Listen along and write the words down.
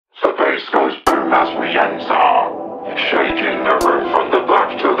as we enter. Shaking the room from the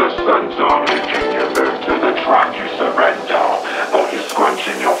back to the center. Making you move to the track, you surrender. Body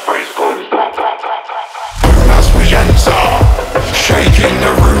scrunching your face closed up. As we enter. Shaking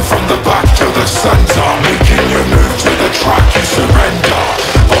the room from the back to the center. Making you move to the track, you surrender.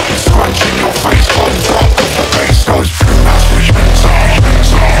 Body scrunching your face closed up. Cause the bass goes boom as we enter.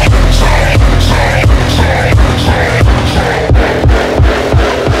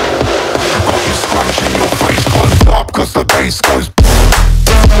 Body scrunching your face closed up. Cause the bass goes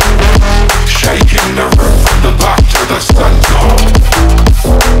shaking the room from the back to the center.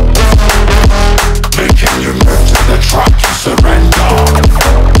 Making you move to the track, you surrender.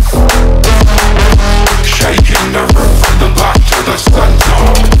 Shaking the room from the back to the center.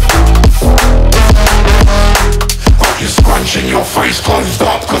 Body scrunching your face closed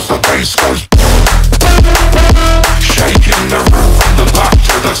up. Cause the bass goes shaking the room from the back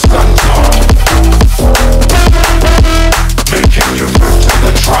to the center. Making you move to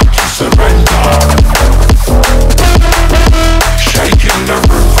the track, you surrender. Shaking the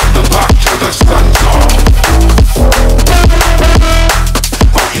room from the back to the center.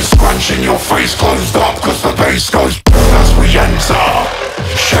 Body scrunching your face closed up. Cause the bass goes as we enter.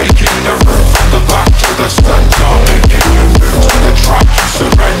 Shaking the room from the back to the center. Making you move to the track, you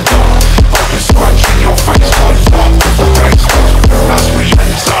surrender. Body scrunching your face closed up. Cause the bass goes as we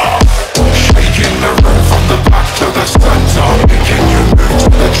enter. Shaking the room from the back to the center. Making you move to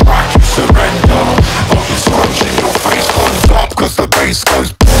the track, you surrender. Body scrunching your face closed up. Cause the bass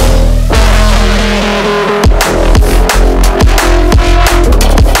goes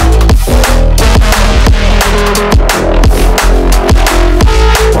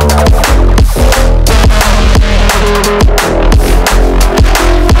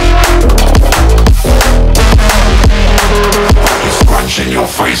your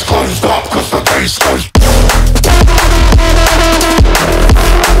face closed up. Cause the bass goes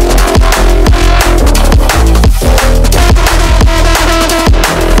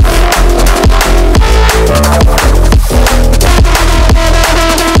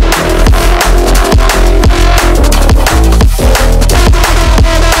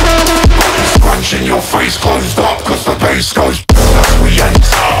scrunching your face closed up. Cause the bass goes as we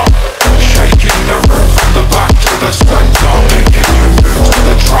enter. Shaking the room from the back to the center.